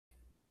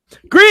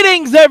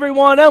Greetings,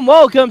 everyone, and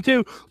welcome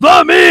to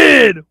the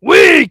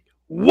Midweek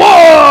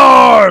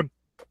War!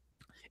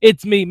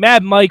 It's me,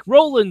 Mad Mike,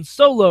 rolling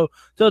solo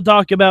to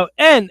talk about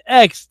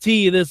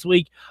NXT this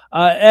week.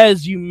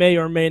 As you may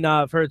or may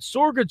not have heard,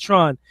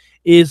 Sorgatron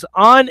is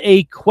on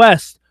a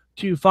quest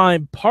to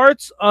find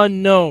parts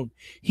unknown.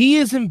 He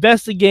is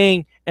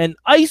investigating an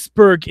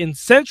iceberg in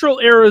central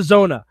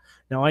Arizona.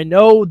 Now, I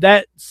know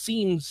that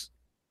seems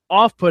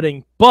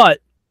off-putting, but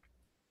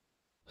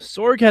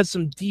Sorg has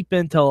some deep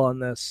intel on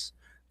this,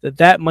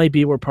 that might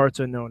be where parts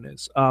unknown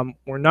is.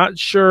 We're not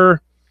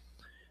sure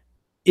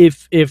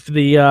if the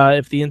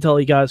intel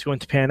he got is going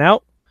to pan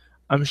out.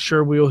 I'm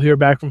sure we will hear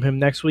back from him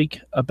next week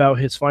about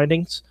his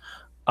findings.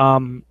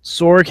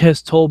 Sorg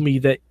has told me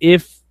that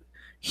if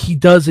he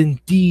does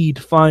indeed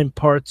find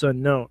parts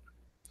unknown,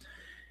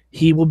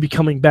 he will be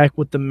coming back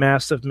with the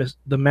mask of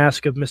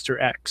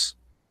Mr. X.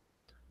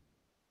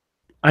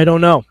 I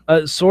don't know.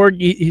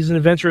 Sorg, he's an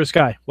adventurous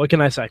guy. What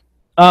can I say?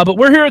 But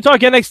we're here to talk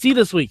NXT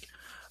this week.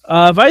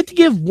 If I had to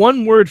give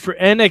one word for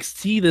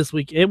NXT this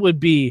week, it would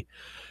be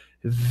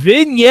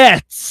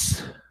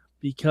vignettes.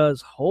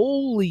 Because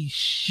holy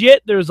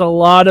shit, there's a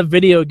lot of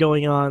video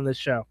going on in this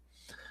show.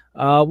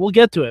 We'll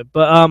get to it.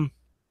 But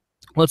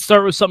let's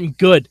start with something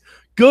good.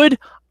 Good,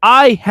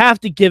 I have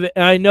to give it.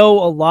 And I know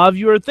a lot of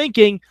you are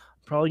thinking,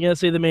 I'm probably going to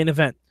say the main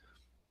event.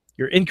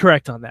 You're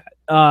incorrect on that.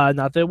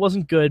 Not that it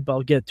wasn't good, but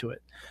I'll get to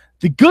it.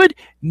 The good,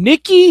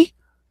 Nikki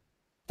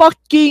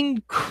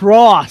fucking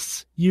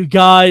Cross, you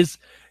guys.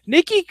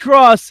 Nikki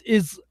Cross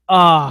is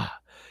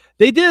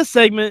they did a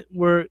segment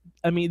where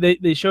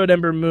they showed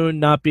Ember Moon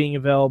not being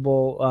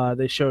available.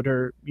 They showed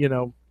her,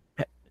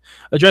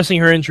 addressing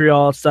her injury,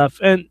 all that stuff.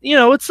 And,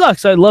 it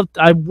sucks. I would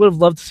have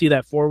loved to see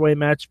that 4-way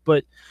match,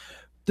 but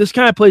this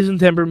kind of plays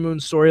into Ember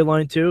Moon's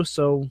storyline too,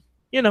 so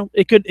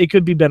it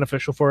could be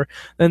beneficial for her.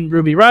 Then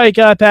Ruby Riott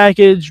got a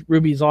package.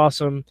 Ruby's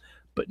awesome.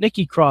 But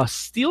Nikki Cross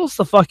steals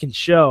the fucking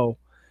show.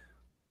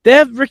 They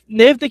have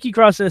Nikki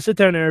Cross in a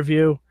sit-down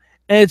interview,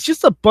 and it's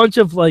just a bunch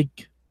of,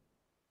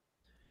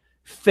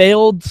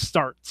 failed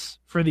starts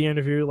for the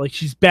interview. Like,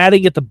 she's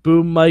batting at the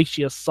boom mic,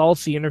 she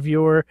assaults the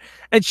interviewer,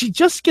 and she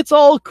just gets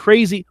all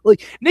crazy.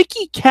 Like,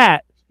 Nikki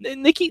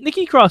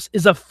Cross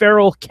is a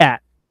feral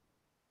cat,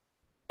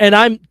 and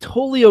I'm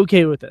totally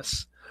okay with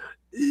this.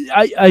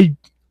 I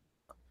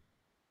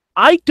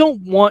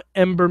don't want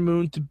Ember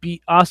Moon to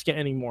beat Asuka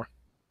anymore.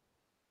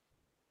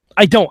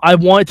 I don't. I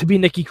want it to be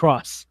Nikki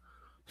Cross.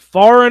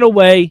 Far and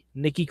away,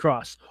 Nikki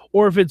Cross.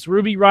 Or if it's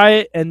Ruby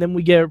Riott and then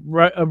we get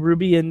a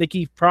Ruby and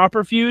Nikki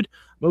proper feud,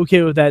 I'm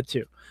okay with that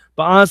too.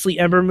 But honestly,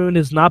 Ember Moon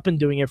has not been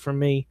doing it for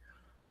me,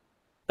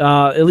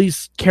 at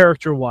least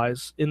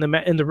character-wise. In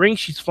the ring,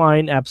 she's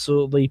fine,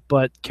 absolutely,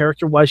 but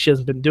character-wise, she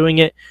hasn't been doing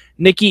it.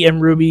 Nikki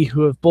and Ruby,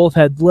 who have both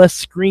had less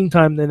screen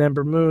time than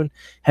Ember Moon,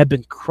 have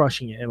been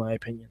crushing it, in my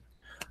opinion.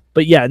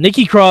 But yeah,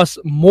 Nikki Cross,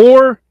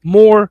 more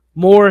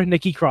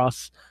Nikki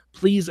Cross.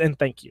 Please and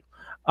thank you.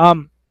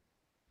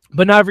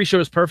 But not every show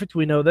is perfect.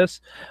 We know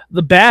this.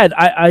 The bad,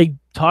 I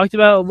talked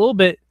about it a little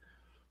bit.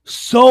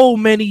 So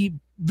many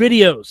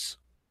videos.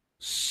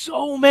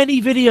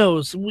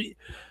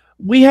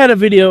 We had a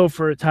video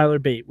for Tyler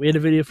Bate. We had a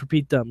video for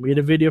Pete Dunne. We had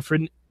a video for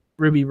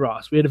Ruby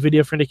Ross. We had a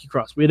video for Nikki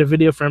Cross. We had a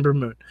video for Ember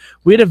Moon.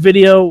 We had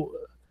 2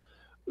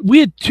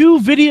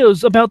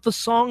 videos about the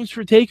songs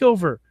for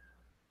Takeover.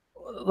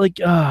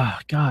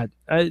 God.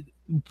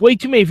 Way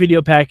too many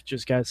video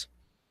packages, guys.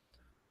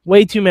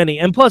 Way too many.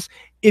 And plus,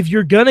 if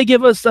you're going to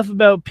give us stuff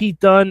about Pete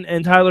Dunne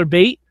and Tyler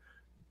Bate,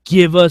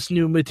 give us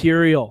new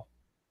material.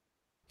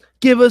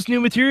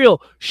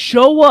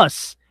 Show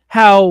us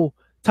how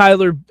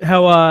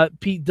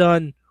Pete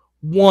Dunne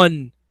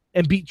won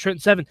and beat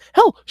Trent Seven.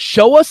 Hell,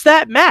 show us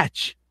that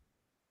match.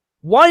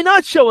 Why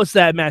not show us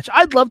that match?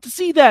 I'd love to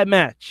see that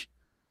match.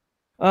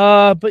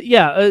 But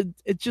yeah,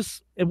 it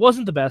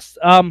wasn't the best.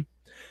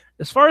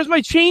 As far as my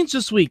change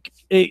this week,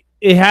 it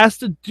has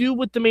to do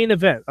with the main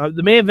event.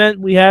 The main event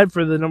we had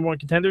for the number 1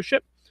 contendership,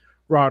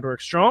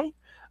 Roderick Strong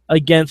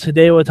against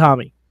Hideo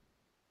Itami.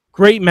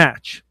 Great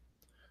match.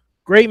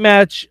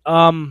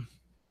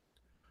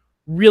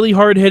 Really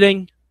hard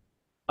hitting.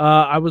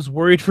 I was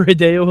worried for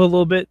Hideo a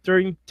little bit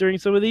during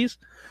some of these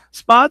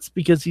spots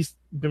because he's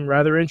been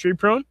rather injury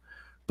prone,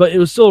 but it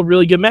was still a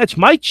really good match.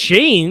 My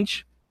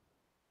change,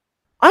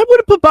 I would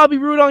have put Bobby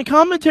Roode on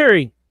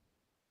commentary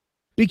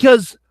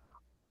because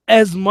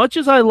as much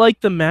as I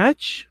like the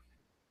match,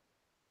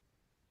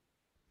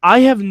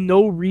 I have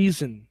no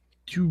reason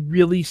to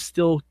really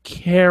still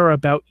care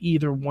about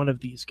either one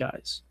of these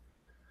guys.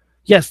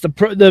 Yes,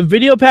 the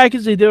video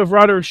package they did with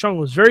Roderick Strong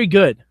was very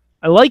good.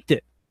 I liked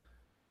it.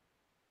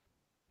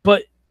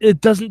 But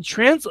it doesn't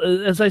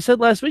translate, as I said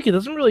last week, it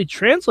doesn't really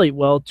translate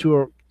well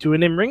to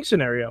an in-ring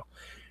scenario.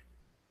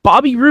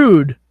 Bobby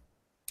Roode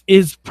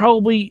is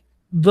probably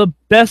the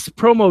best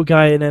promo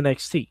guy in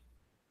NXT.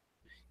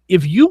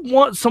 If you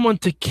want someone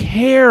to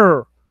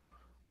care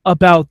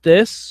about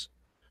this,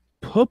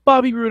 put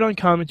Bobby Roode on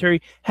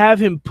commentary, have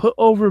him put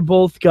over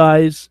both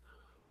guys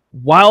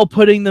while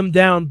putting them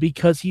down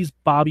because he's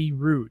Bobby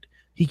Roode.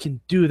 He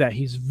can do that.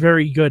 He's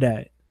very good at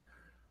it.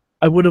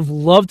 I would have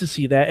loved to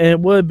see that,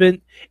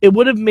 and it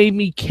would have made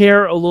me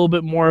care a little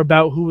bit more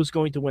about who was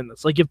going to win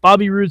this. Like if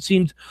Bobby Roode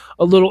seemed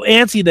a little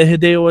antsy that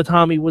Hideo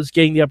Itami was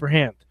getting the upper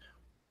hand,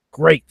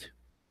 great.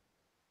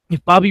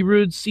 If Bobby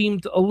Roode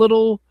seemed a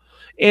little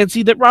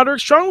antsy that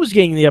Roderick Strong was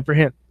getting the upper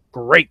hand,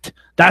 great.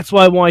 That's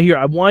what I want to hear.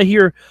 I want to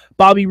hear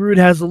Bobby Roode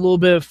has a little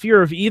bit of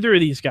fear of either of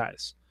these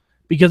guys,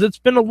 because it's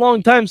been a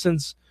long time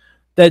since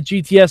that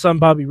GTS on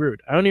Bobby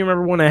Roode. I don't even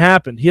remember when it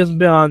happened. He hasn't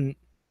been on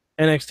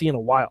NXT in a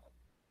while.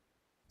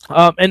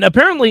 And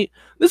apparently,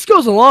 this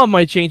goes along with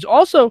my change.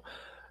 Also,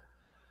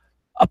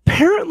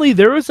 apparently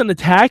there was an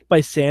attack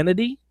by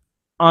Sanity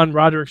on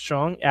Roderick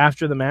Strong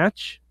after the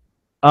match.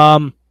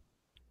 It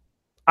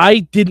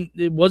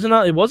wasn't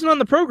on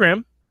the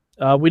program.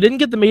 We didn't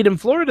get the Made in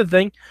Florida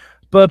thing,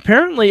 but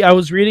apparently I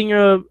was reading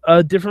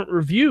a different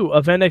review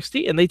of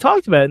NXT and they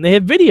talked about it and they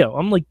had video.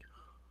 I'm like,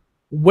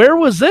 where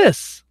was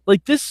this?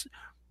 Like this,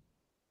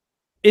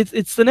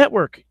 it's the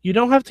network. You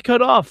don't have to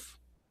cut off.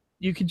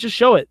 You can just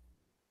show it.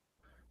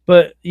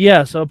 But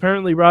yeah, so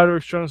apparently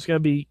Roderick Strong's going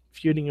to be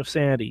feuding with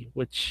Sanity,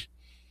 which,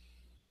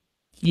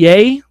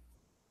 yay?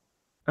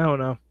 I don't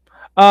know.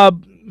 A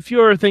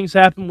few other things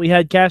happened. We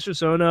had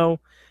Kassius Ohno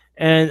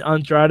and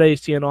Andrade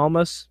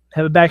Almas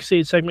have a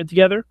backstage segment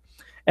together.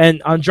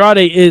 And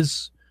Andrade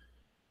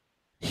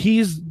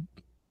he's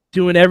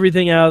doing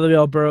everything out of the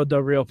Alberto Del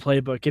Rio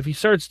playbook. If he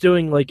starts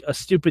doing like a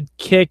stupid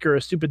kick or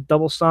a stupid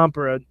double stomp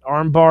or an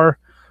arm bar,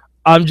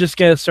 I'm just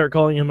going to start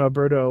calling him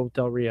Alberto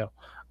Del Rio.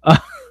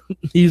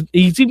 He's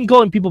even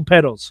calling people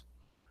pedals.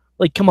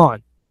 Like, come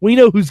on. We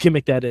know whose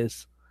gimmick that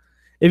is.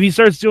 If he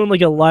starts doing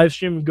like a live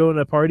stream and going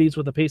to parties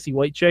with a pasty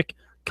white chick,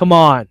 come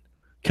on.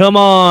 Come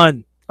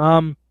on.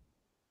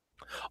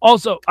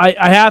 Also,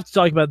 I have to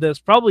talk about this.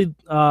 Probably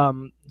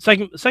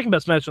second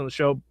best match on the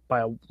show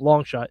by a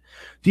long shot.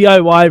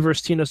 DIY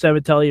versus Tino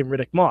Sabbatelli and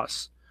Riddick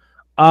Moss.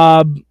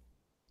 I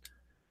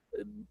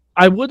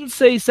wouldn't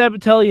say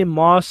Sabbatelli and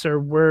Moss are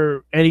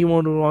where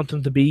anyone would want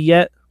them to be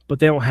yet, but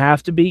they don't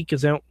have to be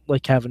because they don't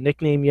like have a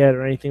nickname yet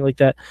or anything like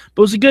that.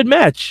 But it was a good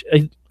match.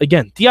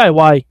 Again,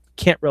 DIY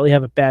can't really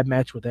have a bad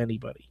match with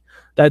anybody.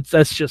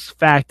 That's just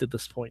fact at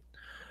this point.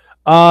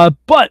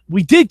 But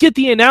we did get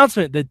the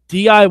announcement that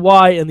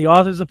DIY and the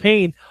Authors of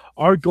Pain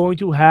are going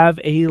to have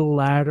a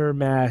ladder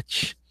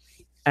match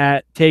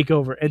at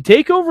Takeover. And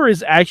Takeover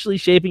is actually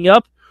shaping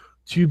up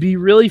to be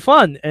really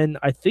fun. And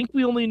I think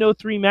we only know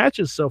 3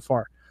 matches so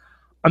far.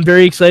 I'm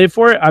very excited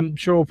for it. I'm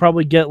sure we'll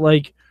probably get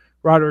like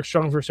Roderick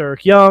Strong versus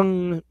Eric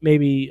Young,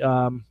 maybe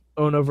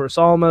Ohno versus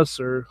Almas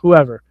or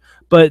whoever.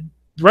 But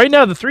right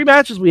now, the 3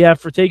 matches we have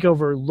for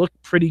Takeover look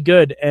pretty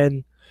good.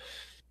 And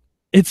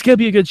it's going to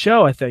be a good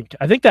show, I think.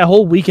 I think that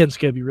whole weekend's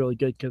going to be really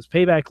good because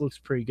Payback looks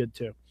pretty good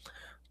too.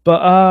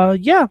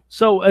 But yeah,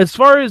 so as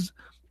far as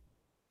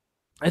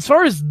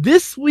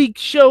this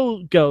week's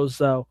show goes,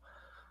 though,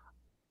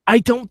 I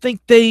don't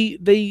think they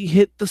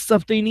hit the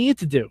stuff they needed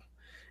to do.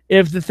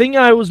 If the thing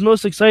I was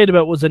most excited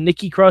about was a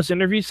Nikki Cross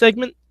interview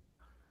segment,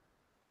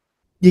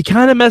 you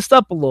kind of messed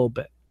up a little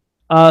bit.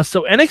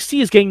 So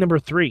NXT is getting number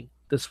 3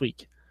 this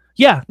week.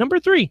 Yeah, number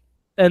 3.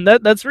 And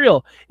that's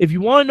real. If you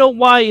want to know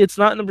why it's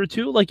not number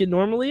 2 like it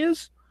normally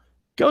is,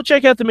 go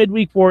check out the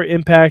Midweek War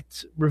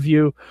Impact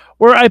review,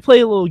 where I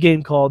play a little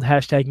game called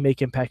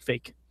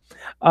 #MakeImpactFake.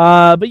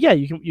 But yeah,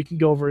 you can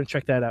go over and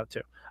check that out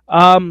too.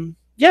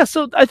 Yeah,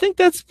 so I think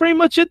that's pretty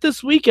much it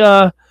this week.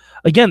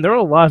 Again, there are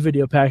a lot of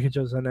video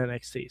packages on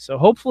NXT, so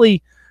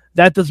hopefully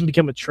that doesn't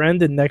become a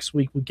trend, and next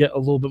week we get a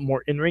little bit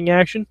more in-ring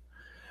action.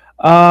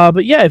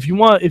 But yeah, if you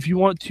want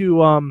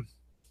to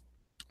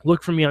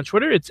look for me on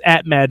Twitter, it's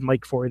at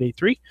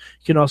MadMike4883. You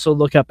can also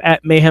look up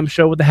at Mayhem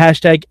Show with the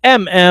hashtag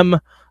MM.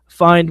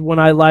 Find when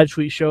I live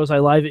tweet shows. I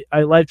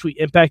live tweet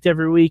Impact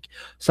every week.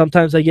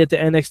 Sometimes I get to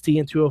NXT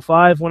and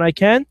 205 when I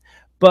can.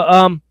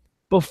 But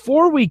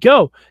before we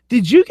go,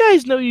 did you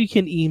guys know you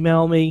can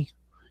email me?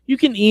 You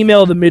can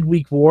email the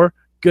Midweek War,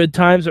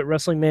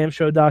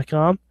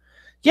 goodtimes@WrestlingMayhemShow.com.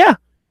 Yeah,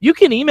 you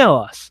can email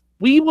us.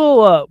 We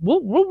will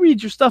we'll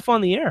read your stuff on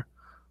the air.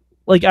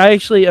 Like,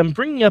 I'm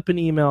bringing up an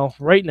email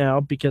right now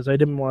because I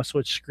didn't want to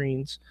switch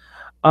screens.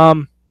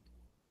 But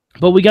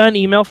we got an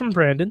email from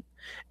Brandon,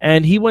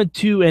 and he went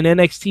to an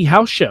NXT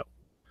house show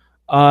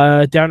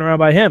down around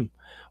by him,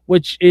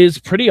 which is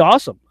pretty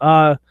awesome.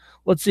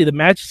 Let's see, the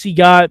matches he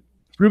got: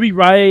 Ruby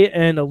Riott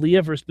and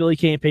Aaliyah versus Billie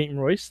Kay and Peyton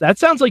Royce. That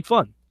sounds like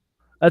fun.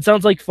 I'd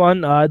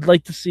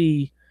like to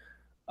see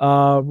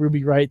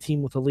Ruby Riott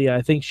team with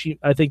Aaliyah.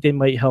 I think they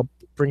might help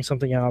bring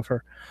something out of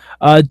her.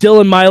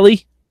 Dylan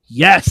Miley,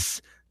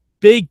 yes.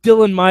 Big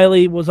Dylan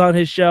Miley was on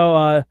his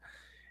show.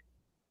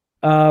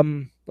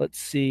 Let's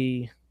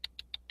see.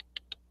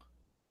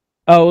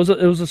 Oh,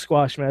 it was a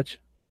squash match.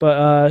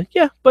 But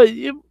yeah,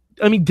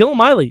 Dylan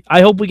Miley.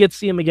 I hope we get to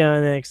see him again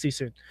on NXT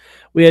soon.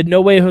 We had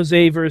No Way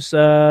Jose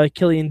versus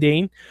Killian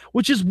Dane,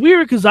 which is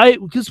weird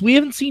because we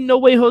haven't seen No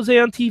Way Jose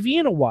on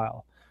TV in a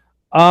while.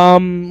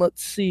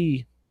 Let's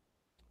see.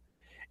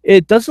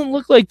 It doesn't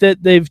look like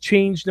that they've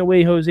changed No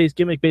Way Jose's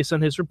gimmick based on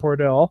his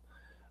report at all.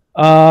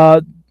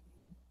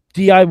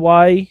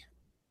 DIY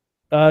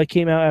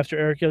came out after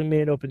Eric Young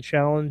made an open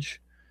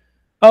challenge.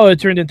 Oh, it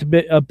turned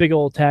into a big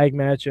old tag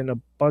match and a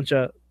bunch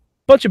of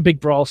big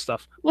brawl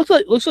stuff. Looks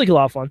like a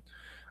lot of fun.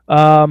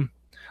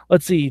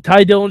 Let's see.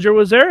 Ty Dillinger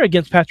was there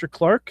against Patrick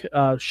Clark.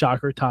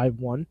 Shocker, Ty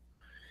won.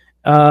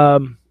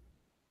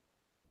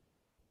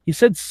 He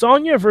said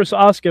Sonya versus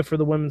Asuka for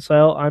the women's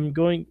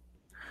title.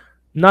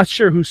 Not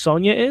sure who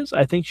Sonya is.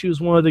 I think she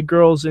was one of the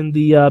girls in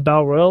the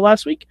Battle Royal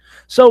last week.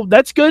 So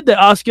that's good that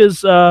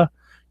Asuka's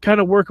kind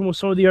of working with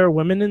some of the other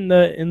women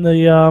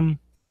in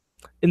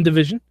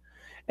division.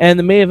 And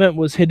the main event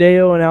was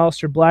Hideo and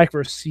Aleister Black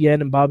versus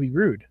CN and Bobby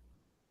Roode.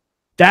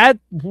 That's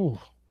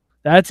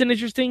an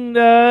interesting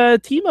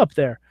team up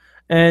there.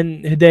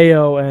 And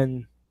Hideo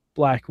and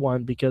Black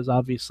won because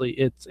obviously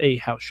it's a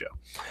house show.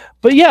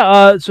 But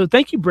yeah, so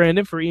thank you,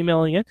 Brandon, for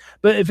emailing in.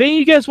 But if any of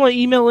you guys want to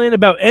email in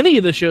about any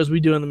of the shows we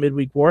do in the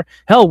Midweek War,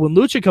 hell, when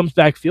Lucha comes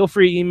back, feel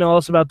free to email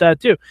us about that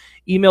too.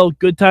 Email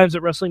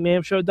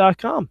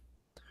goodtimes@wrestlingmayhemshow.com.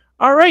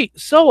 All right,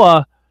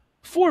 so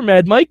for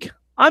Mad Mike,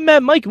 I'm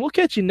Mad Mike, and we'll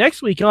catch you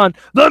next week on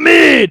the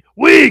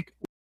Midweek